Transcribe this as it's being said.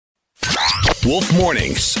Wolf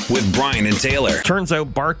Mornings with Brian and Taylor. Turns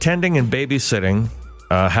out bartending and babysitting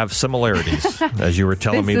have similarities, as you were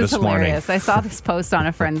telling me this morning. Hilarious. I saw this post on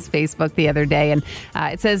a friend's Facebook the other day, and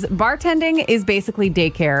it says, bartending is basically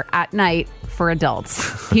daycare at night for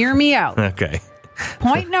adults. Hear me out. Okay.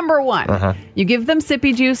 Point number one, you give them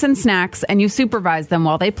sippy juice and snacks, and you supervise them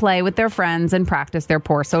while they play with their friends and practice their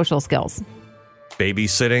poor social skills.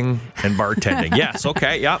 Babysitting and bartending. Yes,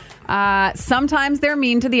 okay, yep. Sometimes they're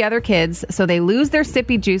mean to the other kids, so they lose their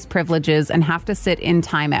sippy juice privileges and have to sit in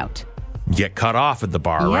timeout. Get cut off at the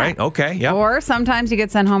bar, right? Okay, yeah. Or sometimes you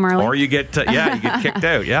get sent home early. Or you get, you get kicked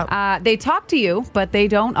out, yeah. They talk to you, but they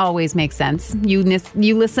don't always make sense. You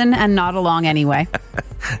listen and nod along anyway.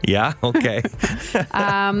 Yeah, okay.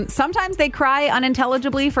 Sometimes they cry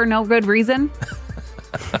unintelligibly for no good reason.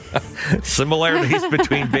 Similarities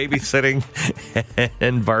between babysitting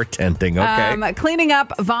and bartending, okay. Cleaning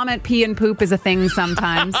up vomit, pee, and poop is a thing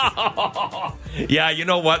sometimes. Yeah, you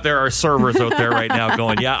know what? There are servers out there right now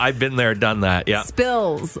going, yeah, I've been there, done that. Yeah.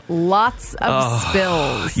 Spills. Lots of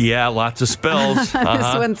spills. Yeah, lots of spills. This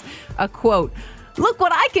one's a quote. Look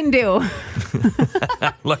what I can do.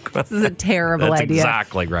 Look, this is a terrible idea.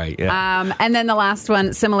 Exactly right. Yeah. And then the last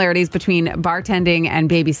one, similarities between bartending and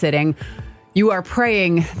babysitting. You are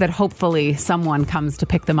praying that hopefully someone comes to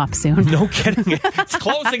pick them up soon. No kidding. It's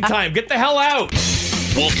closing time. Get the hell out.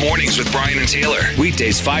 Wolf Mornings with Brian and Taylor.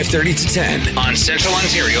 Weekdays 5:30 to 10 on Central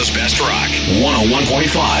Ontario's Best Rock.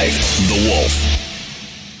 101.5 The Wolf.